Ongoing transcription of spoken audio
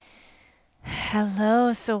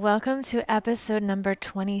Hello. So, welcome to episode number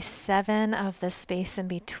 27 of The Space in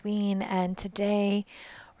Between. And today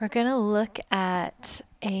we're going to look at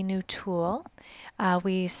a new tool.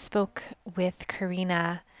 We spoke with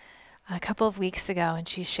Karina a couple of weeks ago, and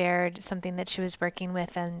she shared something that she was working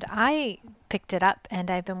with, and I picked it up and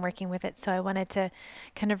I've been working with it. So, I wanted to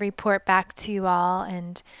kind of report back to you all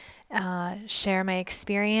and share my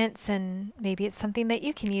experience, and maybe it's something that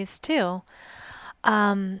you can use too.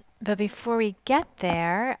 But before we get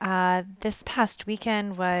there, this past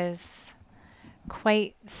weekend was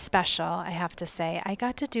quite special, I have to say. I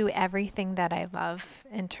got to do everything that I love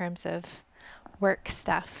in terms of work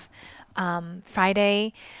stuff.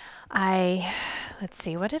 Friday, I, let's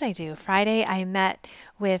see, what did I do? Friday, I met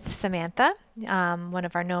with Samantha, one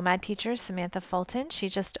of our nomad teachers, Samantha Fulton. She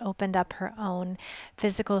just opened up her own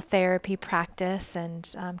physical therapy practice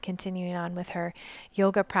and continuing on with her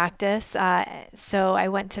yoga practice. So I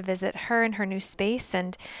went to visit her in her new space,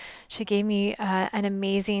 and she gave me an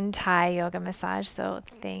amazing Thai yoga massage. So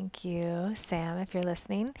thank you, Sam, if you're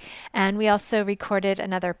listening. And we also recorded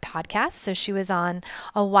another podcast. So she was on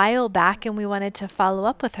a while back, and we wanted to follow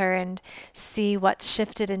up with her and see what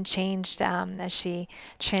shifted and changed as she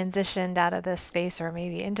transitioned out of this space, or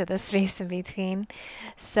maybe into the space in between.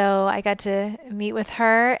 So I got to meet with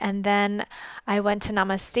her, and then I went to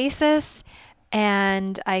Namastasis,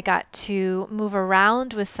 and I got to move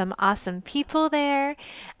around with some awesome people there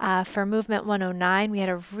for Movement 109. We had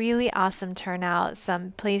a really awesome turnout.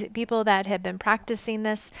 People that had been practicing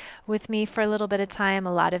this with me for a little bit of time,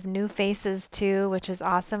 a lot of new faces too, which is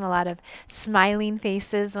awesome. A lot of smiling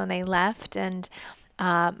faces when they left. And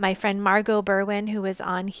my friend Margot Berwin, who was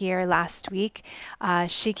on here last week,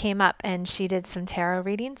 she came up and she did some tarot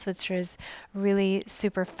readings, which was really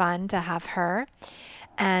super fun to have her.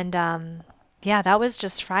 And yeah, that was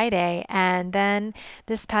just Friday. And then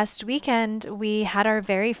this past weekend, we had our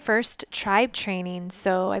very first tribe training.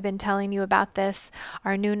 So I've been telling you about this,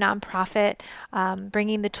 our new nonprofit,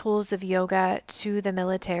 bringing the tools of yoga to the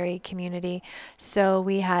military community. So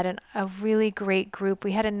we had a really great group.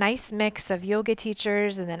 We had a nice mix of yoga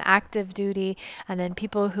teachers and then active duty, and then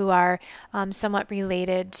people who are somewhat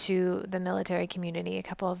related to the military community, a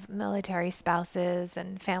couple of military spouses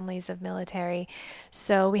and families of military.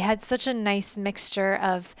 So we had such a nice mixture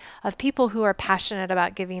of people who are passionate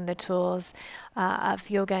about giving the tools of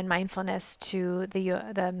yoga and mindfulness to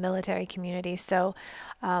the military community. So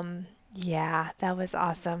yeah, that was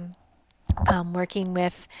awesome. Working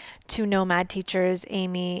with two nomad teachers,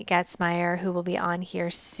 Amy Gatzmeyer, who will be on here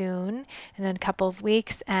soon in a couple of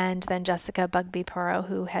weeks, and then Jessica Bugby-Poro,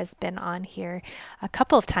 who has been on here a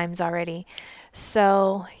couple of times already.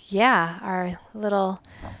 So, yeah, our little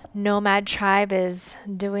nomad tribe is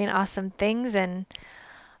doing awesome things. And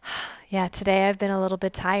yeah, today I've been a little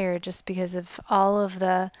bit tired just because of all of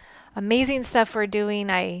the amazing stuff we're doing.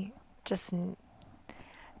 I just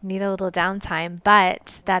need a little downtime,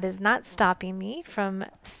 but that is not stopping me from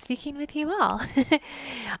speaking with you all.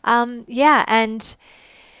 Yeah, and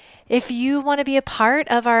if you want to be a part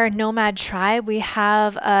of our nomad tribe, we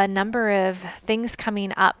have a number of things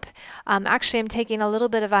coming up. Actually, I'm taking a little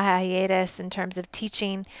bit of a hiatus in terms of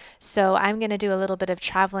teaching, so I'm going to do a little bit of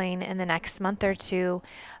traveling in the next month or two,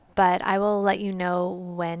 but I will let you know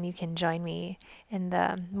when you can join me in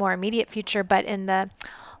the more immediate future. But in the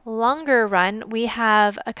longer run, we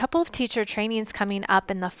have a couple of teacher trainings coming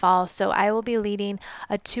up in the fall. So I will be leading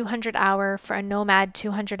a 200 hour for a Nomad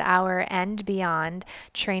 200 hour and beyond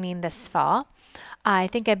training this fall. I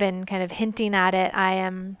think I've been kind of hinting at it.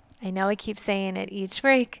 I know I keep saying it each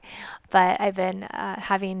week, but I've been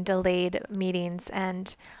having delayed meetings,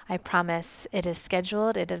 and I promise it is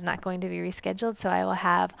scheduled. It is not going to be rescheduled, so I will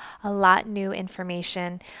have a lot new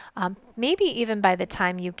information. Maybe even by the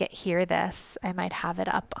time you hear this, I might have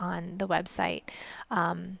it up on the website.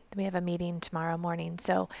 We have a meeting tomorrow morning,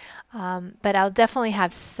 so but I'll definitely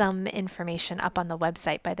have some information up on the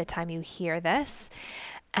website by the time you hear this.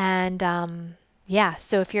 And yeah,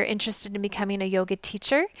 so if you're interested in becoming a yoga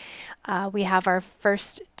teacher, we have our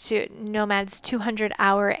first Nomads 200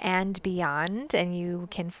 hour and beyond, and you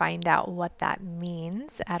can find out what that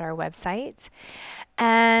means at our website.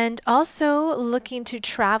 And also looking to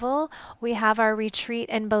travel, we have our retreat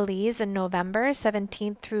in Belize in November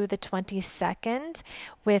 17th through the 22nd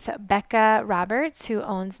with Becca Roberts, who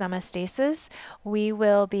owns Namastasis. We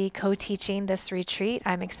will be co-teaching this retreat.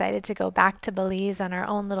 I'm excited to go back to Belize on our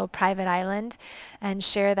own little private island and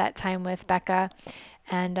share that time with Becca.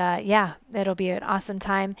 And yeah, it'll be an awesome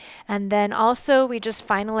time. And then also, we just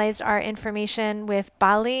finalized our information with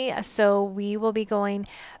Bali. So we will be going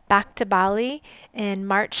back to Bali in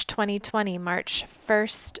March 2020, March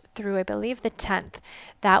 1st through I believe the 10th.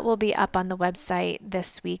 That will be up on the website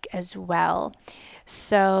this week as well.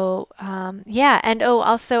 So, yeah, and oh,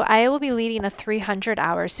 also, I will be leading a 300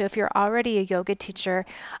 hours. So, if you're already a yoga teacher,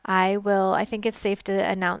 I think it's safe to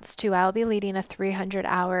announce too, I'll be leading a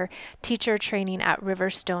 300-hour teacher training at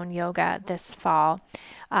Riverstone Yoga this fall.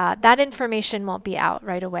 That information won't be out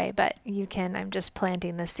right away, but I'm just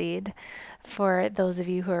planting the seed for those of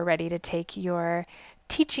you who are ready to take your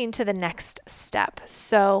teaching to the next step.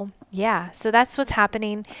 So, yeah, so that's what's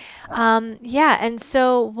happening. Yeah, and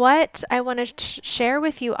so what I want to share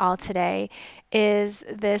with you all today is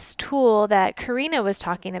this tool that Karina was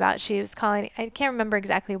talking about. She was calling, I can't remember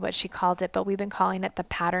exactly what she called it, but we've been calling it the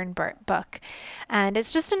pattern book. And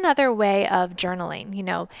it's just another way of journaling,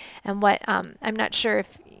 and what I'm not sure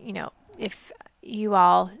if you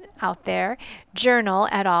all out there journal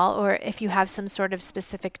at all or if you have some sort of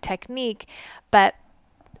specific technique, but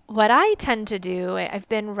what I tend to do, I've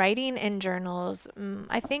been writing in journals,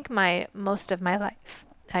 I think most of my life.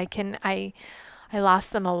 I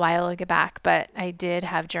lost them a while ago back, but I did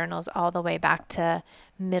have journals all the way back to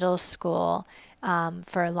middle school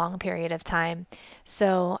for a long period of time.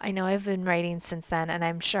 So I know I've been writing since then, and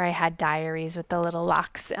I'm sure I had diaries with the little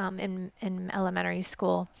locks in elementary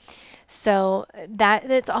school. So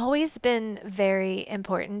it's always been very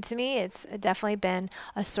important to me. It's definitely been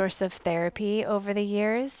a source of therapy over the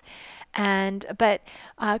years. But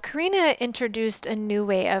Karina introduced a new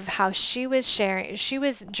way of how she was sharing. She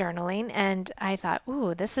was journaling, and I thought,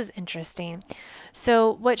 "Ooh, this is interesting."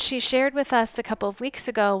 So what she shared with us a couple of weeks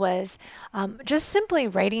ago was just simply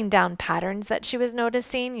writing down patterns that she was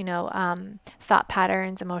noticing. Thought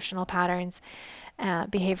patterns, emotional patterns,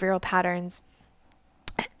 behavioral patterns,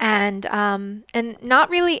 and not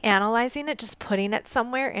really analyzing it, just putting it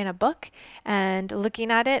somewhere in a book and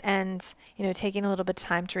looking at it and taking a little bit of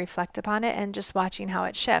time to reflect upon it and just watching how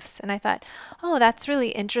it shifts. And I thought, oh, that's really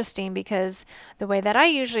interesting, because the way that I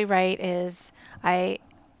usually write is I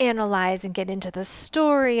analyze and get into the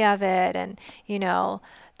story of it and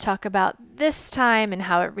talk about this time and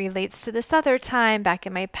how it relates to this other time back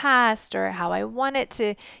in my past, or how I want it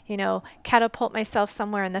to, catapult myself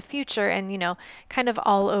somewhere in the future, and, kind of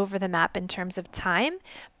all over the map in terms of time,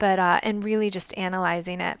 but, and really just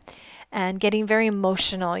analyzing it and getting very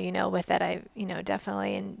emotional, with it.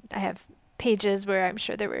 Definitely, and I have pages where I'm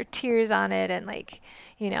sure there were tears on it and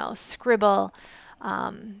scribble,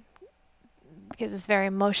 because it's very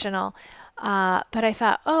emotional. But I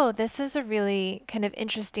thought, oh, this is a really kind of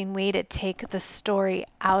interesting way to take the story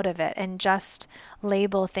out of it and just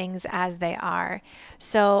label things as they are.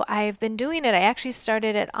 So I've been doing it. I actually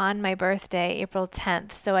started it on my birthday, April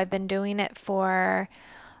 10th. So I've been doing it for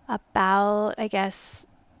about, I guess,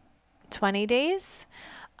 20 days.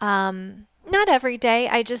 Not every day.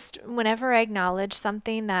 Whenever I acknowledge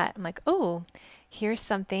something that I'm like, oh, here's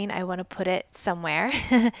something, I want to put it somewhere,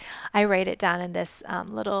 I write it down in this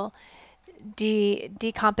little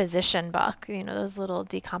decomposition book, those little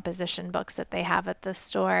decomposition books that they have at the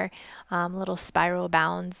store, little spiral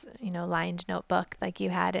bounds, lined notebook like you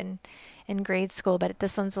had in grade school, but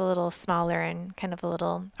this one's a little smaller and kind of a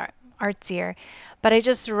little artsier. But I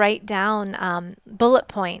just write down bullet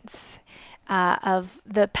points of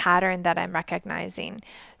the pattern that I'm recognizing.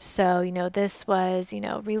 So, this was,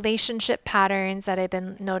 relationship patterns that I've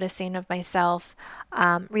been noticing of myself,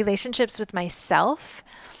 relationships with myself,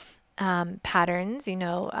 patterns,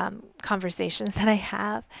 conversations that I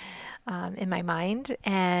have in my mind.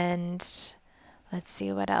 And let's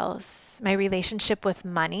see what else. My relationship with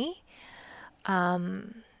money,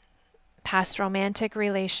 past romantic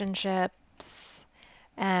relationships,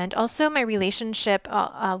 and also my relationship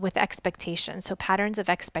with expectations. So patterns of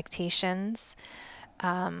expectations.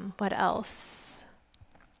 What else?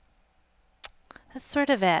 That's sort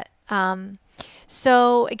of it.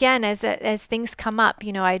 So again, as things come up,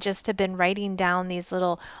 I just have been writing down these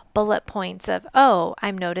little bullet points of, oh,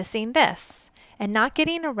 I'm noticing this, and not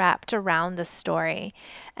getting wrapped around the story.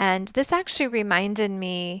 And this actually reminded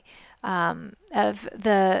me of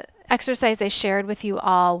the exercise I shared with you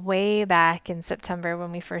all way back in September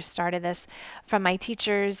when we first started this, from my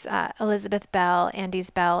teachers, Elizabeth Bell, Andy's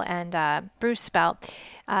Bell, and Bruce Bell.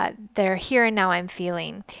 They're Here and Now I'm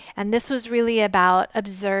Feeling. And this was really about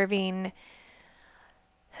observing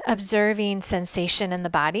sensation in the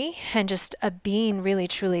body, and just being really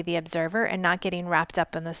truly the observer and not getting wrapped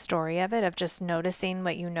up in the story of it, of just noticing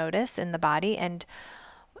what you notice in the body. And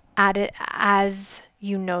at it, as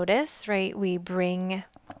you notice, right, we bring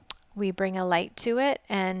a light to it,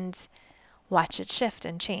 and watch it shift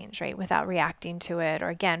and change, right? Without reacting to it or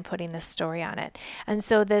again putting the story on it. And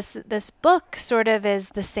so this book sort of is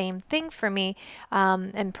the same thing for me,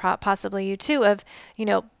 and possibly you too, of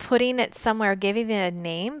putting it somewhere, giving it a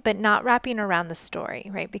name, but not wrapping around the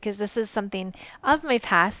story, right? Because this is something of my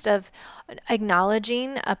past of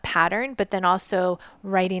acknowledging a pattern, but then also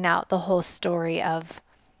writing out the whole story of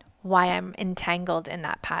why I'm entangled in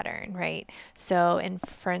that pattern, right? So,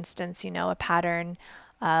 for instance, a pattern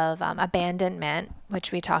of abandonment,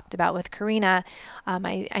 which we talked about with Karina.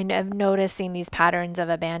 I'm noticing these patterns of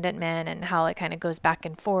abandonment and how it kind of goes back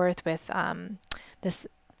and forth with this,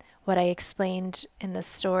 what I explained in the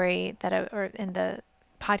story or in the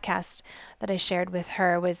podcast that I shared with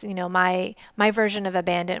her was, my version of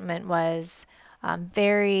abandonment was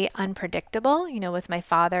very unpredictable. With my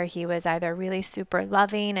father, he was either really super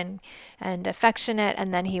loving and affectionate,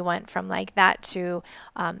 and then he went from like that to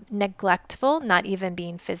neglectful, not even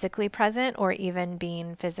being physically present or even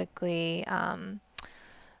being physically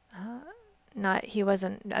not, he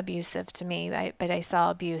wasn't abusive to me, but I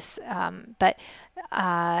saw abuse. But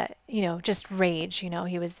just rage.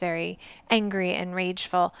 He was very angry and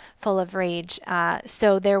rageful, full of rage.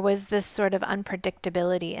 So there was this sort of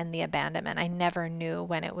unpredictability in the abandonment. I never knew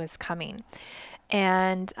when it was coming.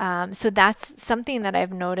 And so that's something that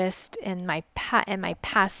I've noticed in my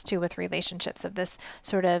past too, with relationships, of this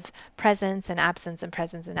sort of presence and absence and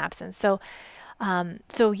presence and absence.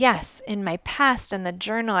 So yes, in my past in the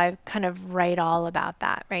journal, I kind of write all about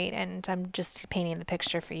that, right? And I'm just painting the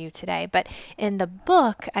picture for you today. But in the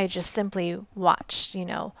book, I just simply watched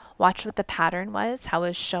what the pattern was, how it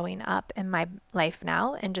was showing up in my life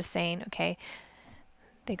now, and just saying, okay,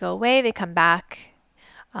 they go away, they come back,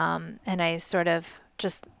 and I sort of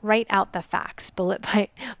just write out the facts, bullet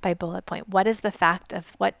by bullet point. What is the fact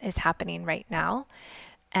of what is happening right now?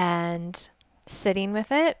 And sitting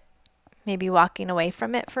with it, maybe walking away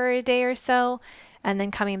from it for a day or so, and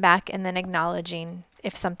then coming back and then acknowledging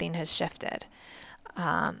if something has shifted.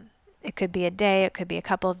 It could be a day, it could be a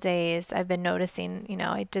couple of days. I've been noticing,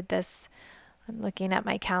 I did this. I'm looking at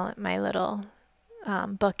my little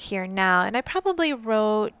book here now, and I probably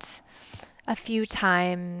wrote a few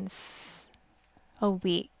times a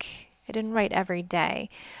week. I didn't write every day,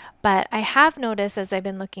 but I have noticed as I've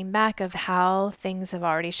been looking back of how things have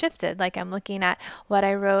already shifted. Like I'm looking at what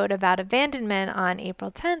I wrote about abandonment on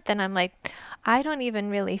April 10th, and I'm like, I don't even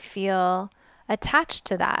really feel attached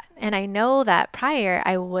to that. And I know that prior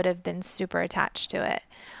I would have been super attached to it.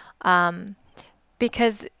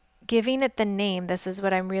 Because giving it the name, this is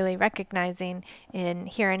what I'm really recognizing in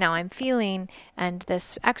here and now I'm feeling, and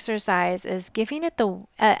this exercise is giving it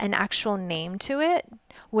an actual name to it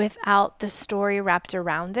without the story wrapped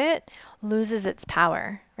around it loses its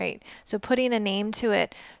power, right? So putting a name to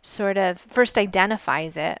it sort of first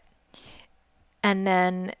identifies it, and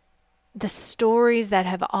then the stories that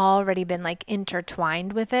have already been like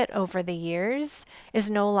intertwined with it over the years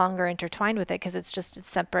is no longer intertwined with it because it's just a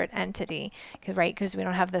separate entity, right? Because we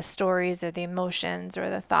don't have the stories or the emotions or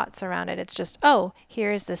the thoughts around it. It's just, oh,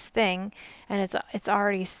 here's this thing, and it's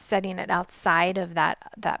already setting it outside of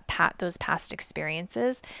those past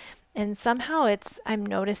experiences, and somehow I'm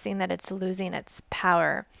noticing that it's losing its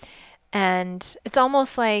power, and it's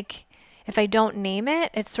almost like, if I don't name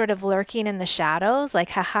it, it's sort of lurking in the shadows,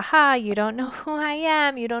 like, ha ha ha, you don't know who I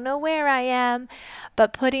am, you don't know where I am.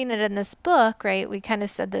 But putting it in this book, right, we kind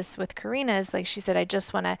of said this with Karina, is like she said, I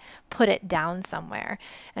just want to put it down somewhere.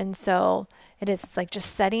 And so it's like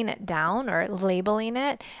just setting it down or labeling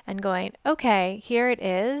it and going, okay, here it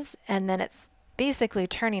is. And then it's basically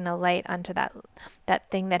turning a light onto that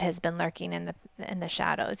thing that has been lurking in the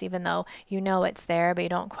shadows, even though it's there, but you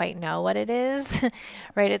don't quite know what it is,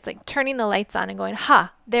 right? It's like turning the lights on and going,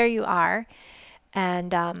 ha, there you are.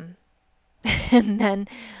 And and then,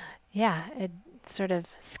 yeah, it sort of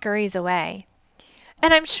scurries away.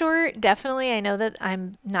 And I'm sure, definitely, I know that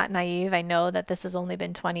I'm not naive. I know that this has only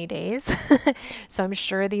been 20 days. So I'm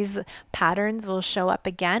sure these patterns will show up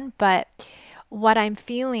again. But what I'm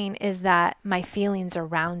feeling is that my feelings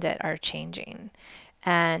around it are changing.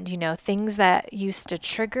 And, things that used to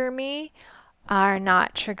trigger me are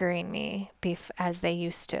not triggering me as they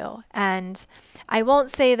used to. And I won't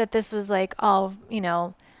say that this was like all,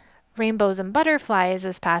 rainbows and butterflies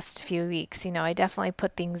this past few weeks. I definitely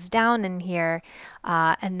put things down in here.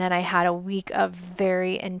 And then I had a week of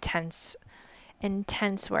very intense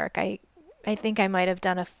work. I think I might have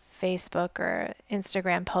done a Facebook or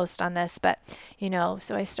Instagram post on this, but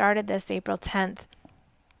so I started this April 10th,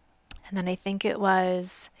 and then I think it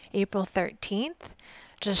was April 13th,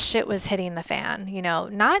 just shit was hitting the fan,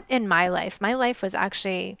 not in my life. My life was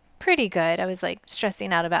actually pretty good. I was like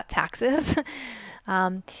stressing out about taxes.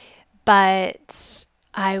 um, but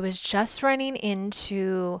I was just running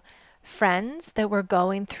into friends that were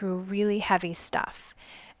going through really heavy stuff.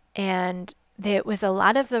 And there was a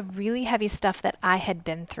lot of the really heavy stuff that I had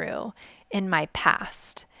been through in my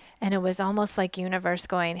past. And it was almost like universe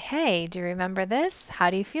going, "Hey, do you remember this?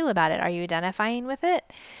 How do you feel about it? Are you identifying with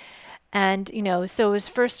it?" And, so it was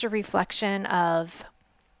first a reflection of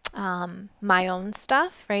my own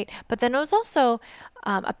stuff, right? But then it was also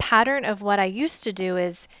a pattern of what I used to do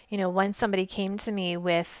is, when somebody came to me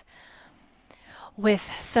with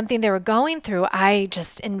something they were going through, I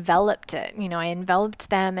just enveloped it. I enveloped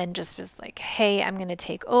them and just was like, "Hey, I'm going to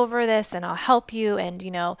take over this and I'll help you." And,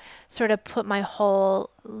 sort of put my whole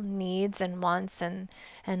needs and wants and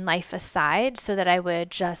life aside so that I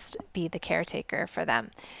would just be the caretaker for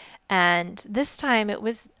them. And this time it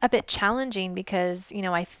was a bit challenging because,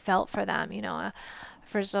 I felt for them.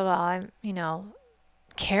 First of all,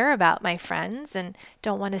 care about my friends and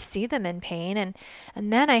don't want to see them in pain.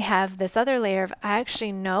 And then I have this other layer of I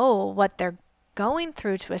actually know what they're going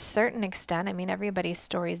through to a certain extent. I mean, everybody's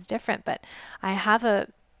story is different, but I have a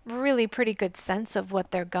really pretty good sense of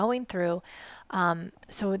what they're going through.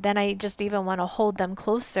 So then I just even want to hold them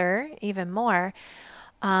closer even more.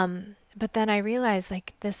 But then I realized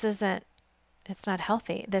like it's not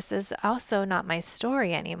healthy. This is also not my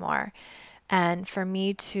story anymore. And for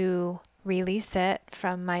me to release it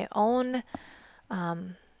from my own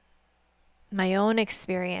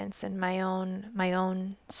experience and my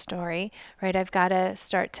own story, right? I've got to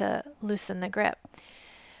start to loosen the grip.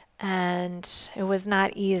 And it was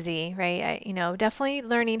not easy, right? Definitely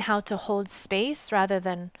learning how to hold space rather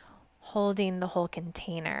than holding the whole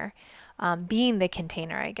container. Being the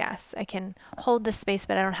container, I guess. I can hold the space,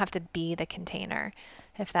 but I don't have to be the container,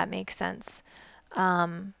 if that makes sense.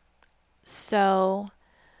 So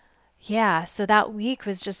yeah, so that week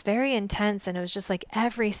was just very intense, and it was just like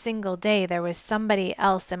every single day there was somebody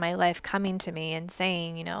else in my life coming to me and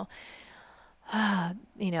saying,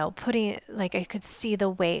 putting like I could see the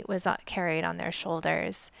weight was carried on their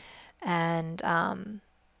shoulders, and I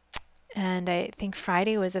think that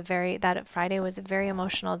Friday was a very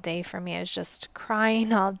emotional day for me. I was just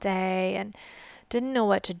crying all day and didn't know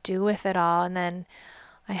what to do with it all, and then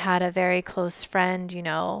I had a very close friend,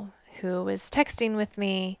 who was texting with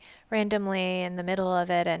me randomly in the middle of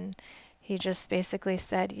it, and he just basically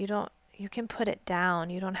said, you can put it down.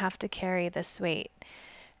 You don't have to carry this weight."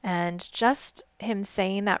 And just him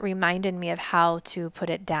saying that reminded me of how to put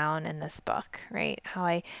it down in this book, right? How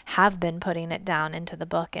I have been putting it down into the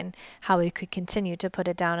book and how we could continue to put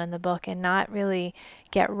it down in the book and not really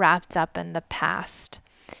get wrapped up in the past.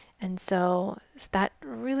 And so that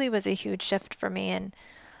really was a huge shift for me. And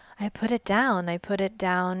I put it down. I put it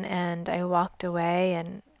down and I walked away,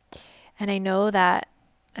 and I know that,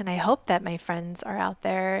 and I hope that my friends are out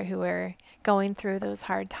there who are going through those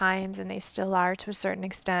hard times, and they still are to a certain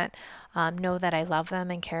extent, know that I love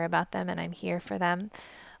them and care about them and I'm here for them.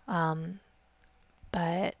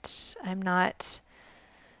 But I'm not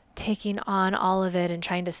taking on all of it and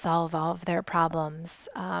trying to solve all of their problems.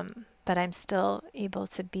 But I'm still able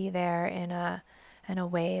to be there in a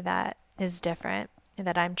way that is different,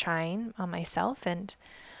 that I'm trying on myself. And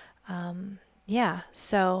yeah,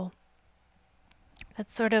 so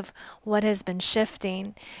that's sort of what has been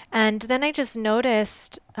shifting. And then I just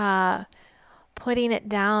noticed putting it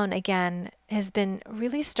down again has been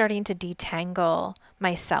really starting to detangle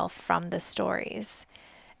myself from the stories.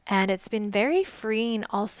 And it's been very freeing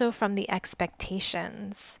also from the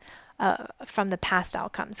expectations from the past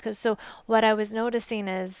outcomes. Because so what I was noticing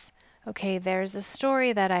is, okay, there's a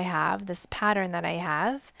story that I have, this pattern that I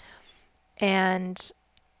have, and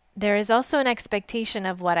there is also an expectation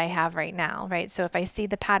of what I have right now, right? So if I see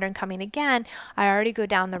the pattern coming again, I already go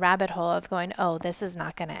down the rabbit hole of going, "Oh, this is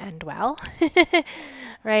not going to end well,"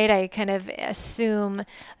 right? I kind of assume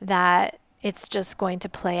that it's just going to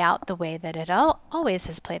play out the way that it always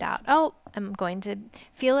has played out. Oh, I'm going to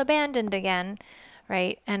feel abandoned again,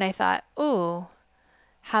 right? And I thought, "Ooh,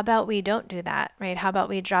 how about we don't do that, right? How about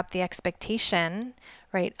we drop the expectation,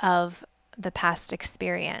 right, of the past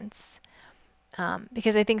experience?"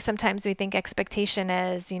 Because I think sometimes we think expectation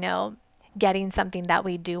is, getting something that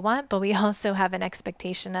we do want, but we also have an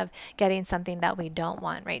expectation of getting something that we don't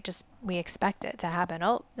want, right? Just we expect it to happen.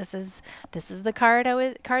 Oh, this is the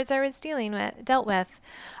cards I was dealt with.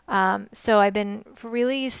 So I've been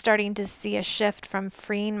really starting to see a shift from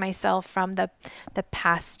freeing myself from the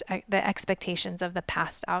past, the expectations of the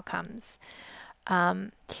past outcomes.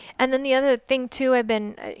 And then the other thing too, I've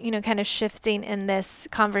been, kind of shifting in this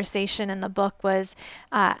conversation in the book was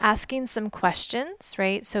asking some questions,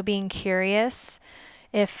 right? So being curious.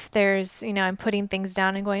 If there's, I'm putting things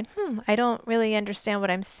down and going, I don't really understand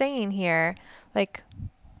what I'm saying here. Like,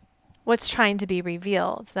 what's trying to be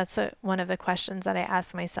revealed? That's one of the questions that I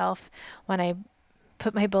ask myself when I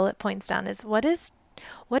put my bullet points down is what is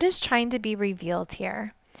trying to be revealed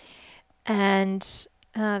here? And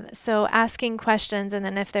so asking questions, and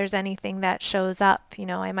then if there's anything that shows up,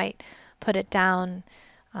 I might put it down,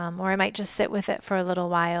 or I might just sit with it for a little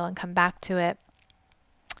while and come back to it.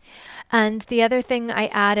 And the other thing I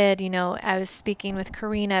added, I was speaking with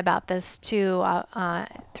Karina about this too,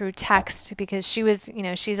 through text, because she was,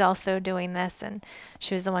 she's also doing this, and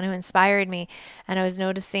she was the one who inspired me. And I was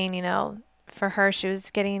noticing, for her, she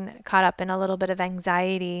was getting caught up in a little bit of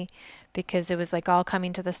anxiety because it was like all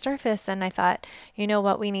coming to the surface. And I thought,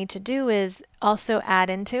 what we need to do is also add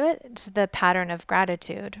into it the pattern of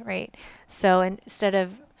gratitude, right? So instead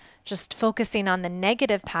of just focusing on the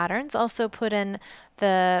negative patterns, also put in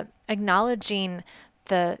the acknowledging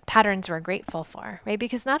the patterns we're grateful for, right?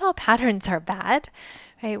 Because not all patterns are bad,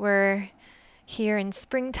 right? We're here in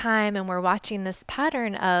springtime and we're watching this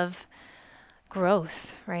pattern of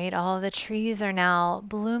growth, right? All the trees are now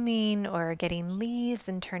blooming or getting leaves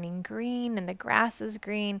and turning green, and the grass is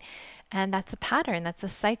green. And that's a pattern, that's a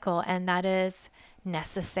cycle, and that is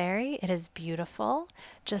necessary. It is beautiful,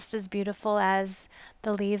 just as beautiful as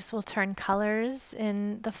the leaves will turn colors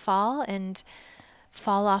in the fall and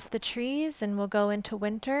fall off the trees, and we'll go into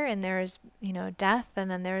winter, and there's, death, and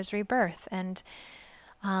then there's rebirth. And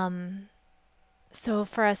so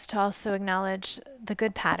for us to also acknowledge the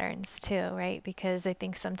good patterns too, right? Because I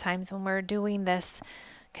think sometimes when we're doing this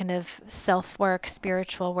kind of self work,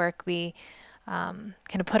 spiritual work, we kind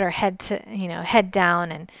of put our head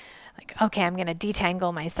down and like, okay, I'm going to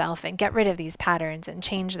detangle myself and get rid of these patterns and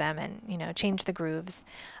change them and, change the grooves.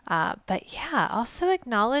 But yeah, also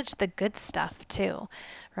acknowledge the good stuff too,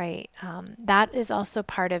 right? That is also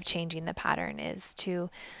part of changing the pattern, is to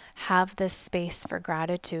have this space for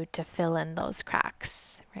gratitude to fill in those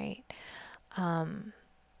cracks, right?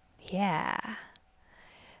 Yeah.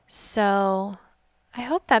 So I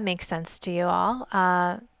hope that makes sense to you all.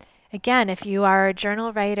 Again, if you are a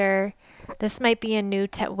journal writer, this might be a new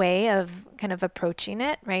way of kind of approaching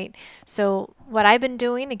it, right? So what I've been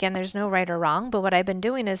doing, again, there's no right or wrong, but what I've been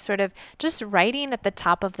doing is sort of just writing at the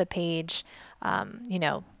top of the page,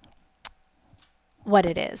 what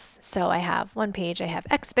it is. So I have one page, I have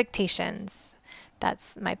expectations.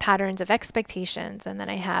 That's my patterns of expectations. And then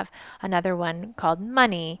I have another one called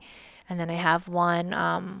money. And then I have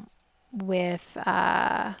one with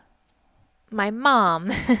my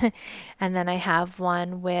mom. And then I have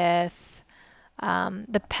one with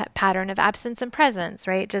the pattern of absence and presence,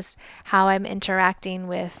 right? Just how I'm interacting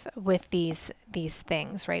with these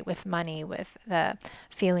things, right? With money, with the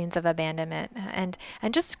feelings of abandonment, and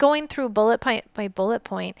just going through bullet point by bullet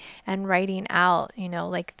point and writing out,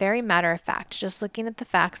 like very matter of fact, just looking at the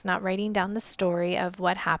facts, not writing down the story of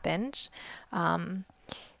what happened, and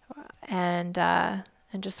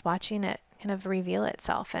just watching it kind of reveal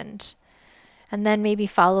itself, and then maybe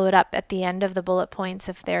follow it up at the end of the bullet points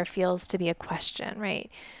if there feels to be a question, right?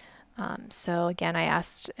 So again, I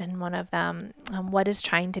asked in one of them, what is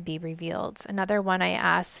trying to be revealed? Another one I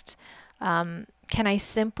asked, can I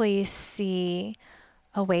simply see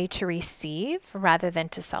a way to receive rather than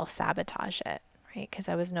to self-sabotage it, right? Because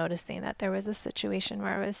I was noticing that there was a situation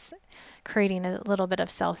where I was creating a little bit of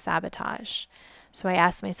self-sabotage. So I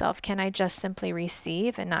asked myself, can I just simply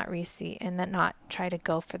receive and not receive, and then not try to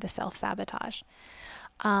go for the self-sabotage?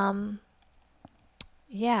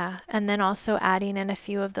 Yeah, and then also adding in a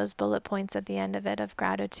few of those bullet points at the end of it of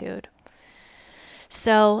gratitude.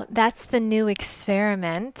 So that's the new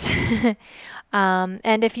experiment.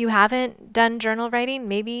 And if you haven't done journal writing,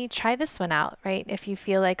 maybe try this one out, right? If you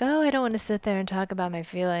feel like, oh, I don't want to sit there and talk about my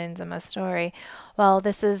feelings and my story. Well,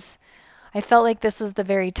 I felt like this was the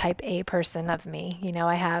very type A person of me.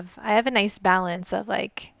 I have a nice balance of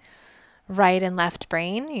like right and left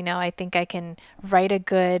brain. I think I can write a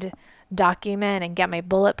good document and get my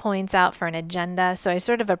bullet points out for an agenda. So I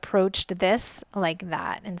sort of approached this like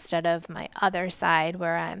that instead of my other side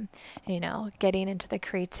where I'm, getting into the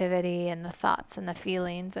creativity and the thoughts and the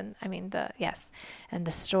feelings and and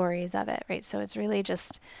the stories of it, right? So it's really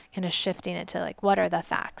just kind of shifting it to like, what are the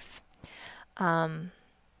facts?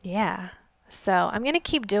 Yeah. So I'm going to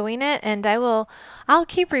keep doing it, and I'll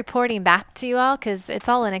keep reporting back to you all because it's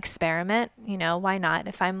all an experiment. Why not?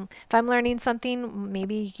 If I'm learning something,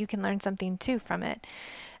 maybe you can learn something too from it.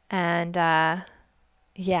 And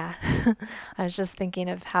Yeah. I was just thinking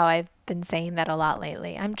of how I've been saying that a lot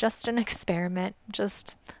lately. I'm just an experiment,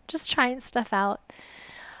 just trying stuff out.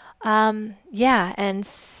 Yeah, and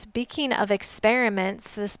speaking of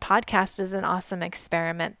experiments, this podcast is an awesome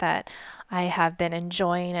experiment that I have been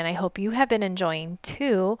enjoying, and I hope you have been enjoying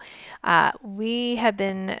too. We have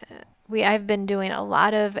been I've been doing a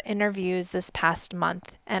lot of interviews this past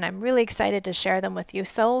month, and I'm really excited to share them with you.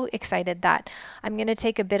 So excited that I'm going to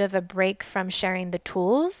take a bit of a break from sharing the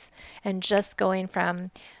tools and just going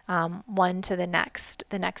from one to the next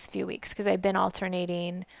few weeks, because I've been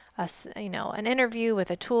alternating an interview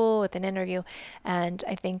with a tool with an interview, and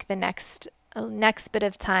I think the next bit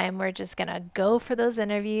of time we're just gonna go for those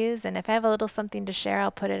interviews, and if I have a little something to share,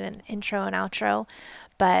 I'll put it in intro and outro.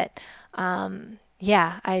 But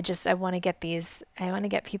yeah, I want to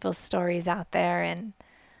get people's stories out there, and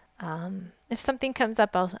if something comes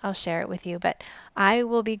up, I'll share it with you. But I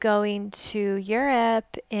will be going to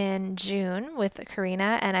Europe in June with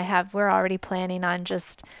Karina, and we're already planning on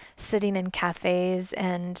just sitting in cafes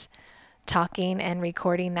and talking and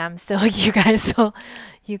recording them. So you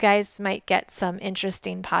guys might get some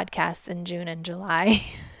interesting podcasts in June and July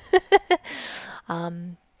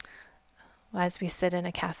as we sit in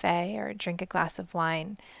a cafe or drink a glass of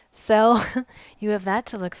wine. So you have that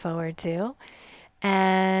to look forward to.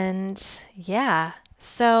 And yeah,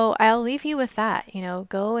 so I'll leave you with that.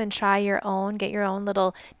 Go and get your own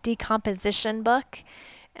little decomposition book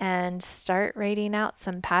and start writing out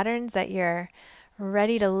some patterns that you're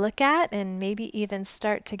ready to look at, and maybe even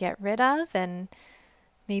start to get rid of, and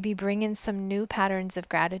maybe bring in some new patterns of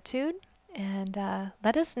gratitude. And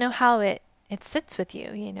let us know how it sits with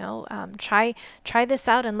you. Try this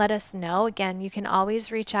out and let us know. Again, you can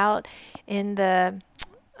always reach out in the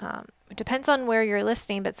it depends on where you're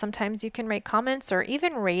listening, but sometimes you can rate comments or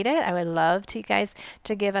even rate it. I would love to you guys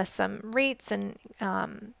to give us some rates and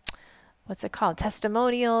what's it called,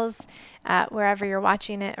 testimonials at wherever you're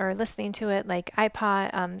watching it or listening to it, like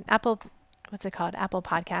Apple, what's it called, Apple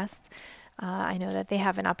Podcasts. I know that they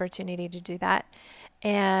have an opportunity to do that.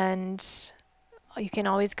 And you can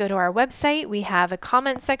always go to our website. We have a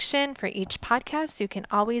comment section for each podcast. You can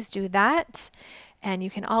always do that. And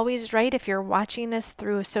you can always write, if you're watching this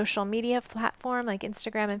through a social media platform like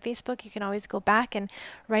Instagram and Facebook, you can always go back and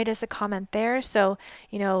write us a comment there. So,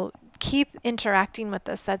 keep interacting with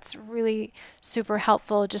us. That's really super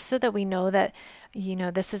helpful, just so that we know that,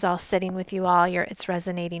 this is all sitting with you all, it's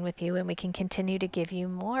resonating with you, and we can continue to give you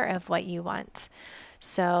more of what you want.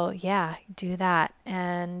 So yeah, do that.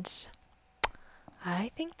 And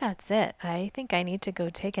I think that's it. I think I need to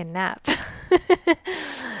go take a nap.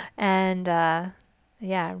 And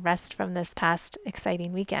yeah, rest from this past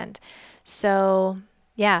exciting weekend. So,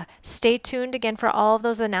 yeah, stay tuned again for all of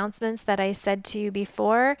those announcements that I said to you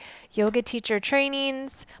before. Yoga teacher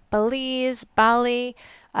trainings, Belize, Bali.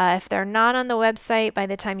 If they're not on the website by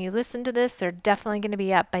the time you listen to this, they're definitely going to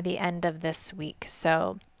be up by the end of this week.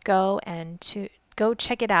 So go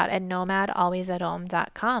check it out at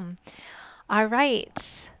nomadalwaysathome.com. All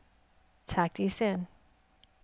right. Talk to you soon.